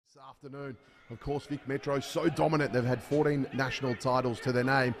Afternoon. Of course, Vic Metro so dominant. They've had 14 national titles to their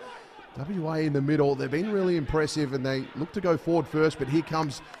name. WA in the middle, they've been really impressive and they look to go forward first, but here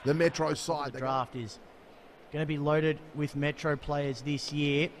comes the Metro side. The draft is going to be loaded with Metro players this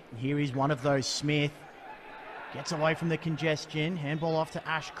year. Here is one of those, Smith. Gets away from the congestion. Handball off to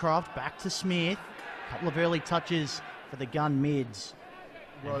Ashcroft, back to Smith. A couple of early touches for the gun mids.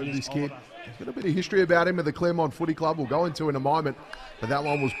 This kid, he's got a bit of history about him at the Claremont Footy Club. We'll go into in a moment, but that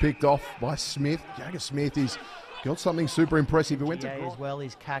one was picked off by Smith. Jagga Smith is got something super impressive. He went to as well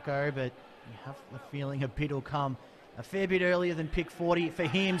as Kako, but you have the feeling a bit will come a fair bit earlier than pick 40 for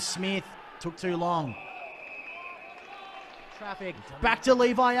him. Smith took too long. Traffic back to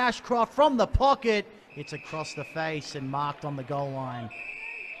Levi Ashcroft from the pocket. It's across the face and marked on the goal line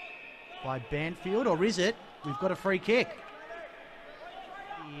by Banfield, or is it? We've got a free kick.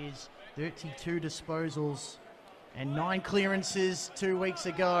 He is 32 disposals and 9 clearances 2 weeks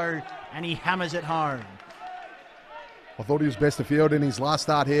ago, and he hammers it home. I thought he was best of field in his last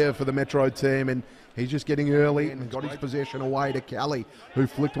start here for the Metro team, and he's just getting early and got his possession away to Kelly, who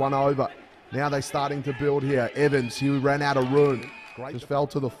flicked one over. Now they're starting to build here. Evans, who ran out of room, just fell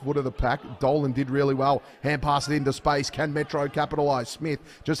to the foot of the pack. Dolan did really well. Hand pass it into space. Can Metro capitalise? Smith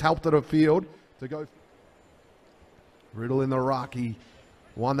just helped it a field to go. Riddle in the ruck. He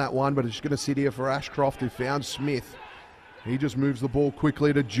won that one, but it's going to sit here for Ashcroft, who found Smith. He just moves the ball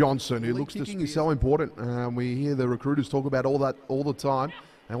quickly to Johnson, who looks to kicking is so important. We hear the recruiters talk about all that all the time.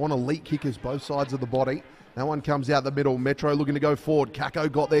 They want elite kickers both sides of the body. That one comes out the middle. Metro looking to go forward.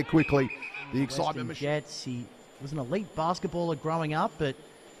 Kako got there quickly. The excitement. Jets, he was an elite basketballer growing up, but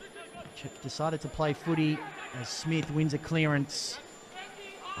decided to play footy as Smith wins a clearance.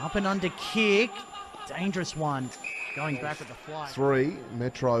 Up and under kick. Dangerous one. Going back with the fly. 3.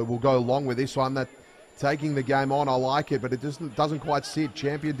 Metro will go along with this one. That taking the game on, I like it, but it doesn't quite sit.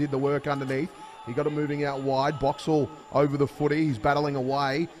 Champion did the work underneath. He got it moving out wide. Boxall over the footy. He's battling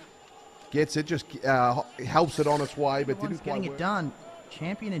away. Gets it, just helps it on its way, but didn't quite getting it done.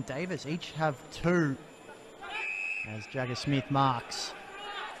 Champion and Davis each have 2 as Jagga Smith marks.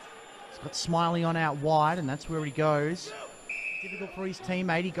 He's got Smiley on out wide, and that's where he goes. Difficult for his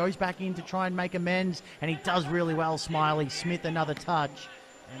teammate. He goes back in to try and make amends, and he does really well, Smiley. Smith another touch.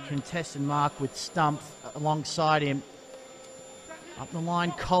 And contested mark with Stump alongside him. Up the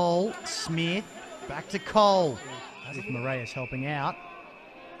line, Cole. Smith. Back to Cole. As if Moraes helping out.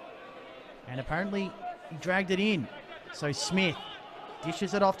 And apparently he dragged it in. So Smith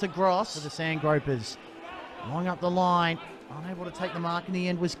dishes it off to Gross for the Sandgropers. Long up the line. Unable to take the mark in the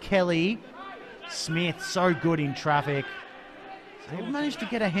end was Kelly. Smith so good in traffic. So he managed to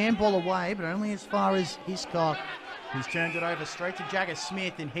get a handball away, but only as far as Hiscock. He's turned it over straight to Jagga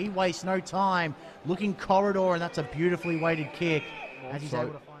Smith, and he wastes no time. Looking corridor, and that's a beautifully weighted kick. As he's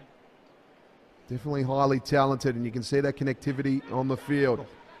able to find. Definitely highly talented, and you can see that connectivity on the field.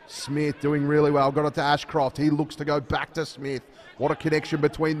 Smith doing really well. Got it to Ashcroft. He looks to go back to Smith. What a connection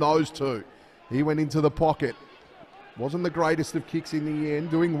between those two. He went into the pocket. Wasn't the greatest of kicks in the end.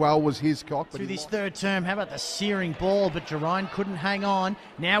 Doing well was Hiscock. Through this third term, how about the searing ball? But Jerine couldn't hang on.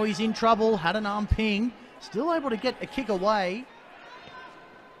 Now he's in trouble. Had an arm ping. Still able to get a kick away.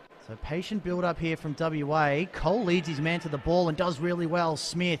 So patient build up here from WA. Cole leads his man to the ball and does really well.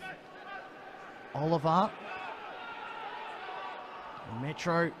 Smith. Oliver. And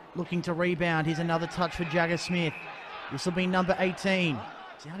Metro looking to rebound. Here's another touch for Jagga Smith. This will be number 18.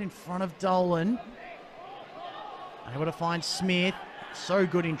 He's out in front of Dolan. Able to find Smith. So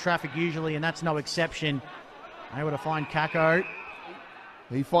good in traffic usually, and that's no exception. Able to find Kako.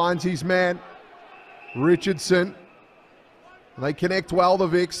 He finds his man, Richardson. They connect well, the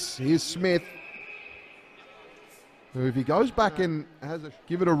Vics. Here's Smith. So if he goes back and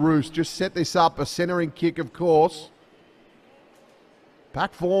give it a roost, just set this up, a centering kick, of course.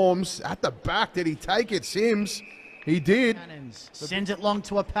 Pack forms at the back. Did he take it, Sims? He did. Sends it long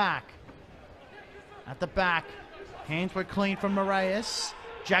to a pack. At the back. Hands were clean from Moraes.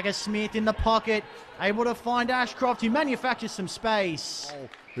 Jagga Smith in the pocket. Able to find Ashcroft, who manufactures some space.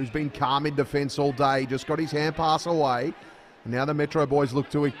 Who's been calm in defence all day. Just got his hand pass away. And now the Metro boys look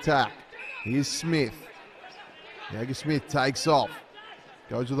to attack. Here's Smith. Jagga Smith takes off.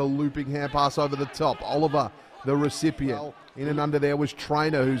 Goes with a looping hand pass over the top. Oliver, the recipient. In and under there was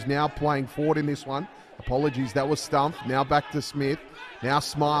Trainer, who's now playing forward in this one. Apologies, that was Stump. Now back to Smith. Now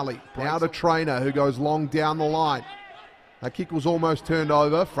Smiley. Now to Trainer, who goes long down the line. That kick was almost turned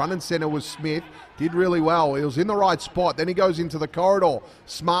over. Front and centre was Smith. Did really well. He was in the right spot. Then he goes into the corridor.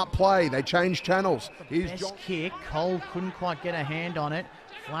 Smart play. They change channels. Here's best kick. Cole couldn't quite get a hand on it.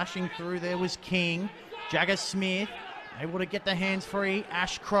 Flashing through there was King. Jagga Smith able to get the hands free.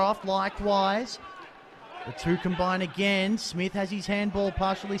 Ashcroft likewise. The two combine again. Smith has his handball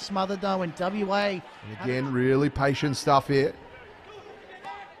partially smothered though, and WA. And again, really patient stuff here.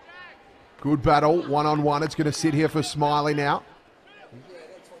 Good battle, one-on-one. It's going to sit here for Smiley now.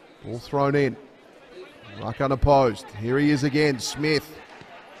 Ball thrown in. Ruck unopposed. Here he is again, Smith.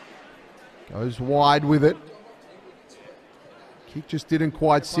 Goes wide with it. Kick just didn't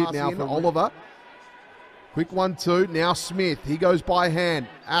quite sit now for Oliver. Quick 1-2, now Smith. He goes by hand.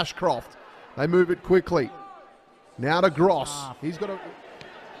 Ashcroft. They move it quickly. Now to Gross. He's got a...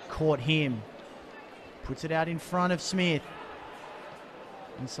 Caught him. Puts it out in front of Smith.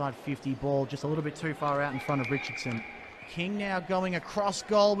 Inside 50 ball, just a little bit too far out in front of Richardson. King now going across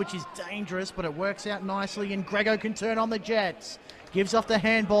goal, which is dangerous, but it works out nicely, and Grego can turn on the Jets. Gives off the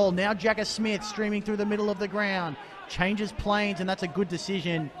handball. Now Jagga Smith streaming through the middle of the ground. Changes planes, and that's a good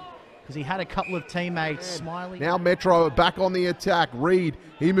decision because he had a couple of teammates. Smiley. Now Metro back on the attack. Reed,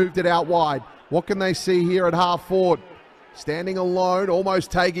 he moved it out wide. What can they see here at half forward? Standing alone,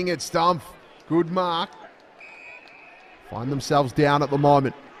 almost taking it, Stumpf. Good mark. Find themselves down at the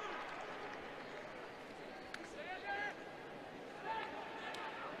moment.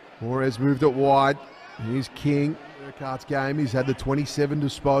 Juarez moved it wide. Here's King. Urquhart's game. He's had the 27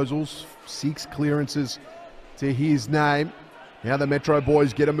 disposals, 6 clearances to his name. Now the Metro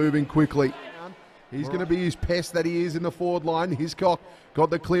boys get him moving quickly. He's going to be his pest that he is in the forward line. Hiscock got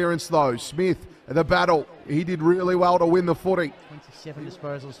the clearance though. Smith at the battle. He did really well to win the footy. 27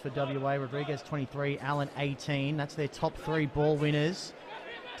 disposals for WA. Rodriguez 23, Allen 18. That's their top 3 ball winners.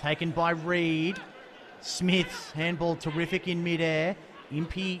 Taken by Reed. Smith's handball terrific in midair.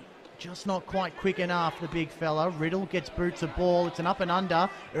 Impey just not quite quick enough, the big fella. Riddle gets boots a ball. It's an up and under.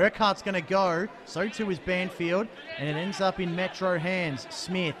 Urquhart's going to go. So too is Banfield. And it ends up in Metro hands.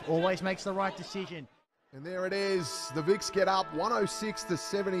 Smith always makes the right decision. And there it is. The Vics get up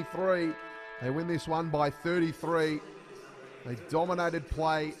 106-73. They win this one by 33. They dominated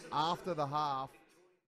play after the half.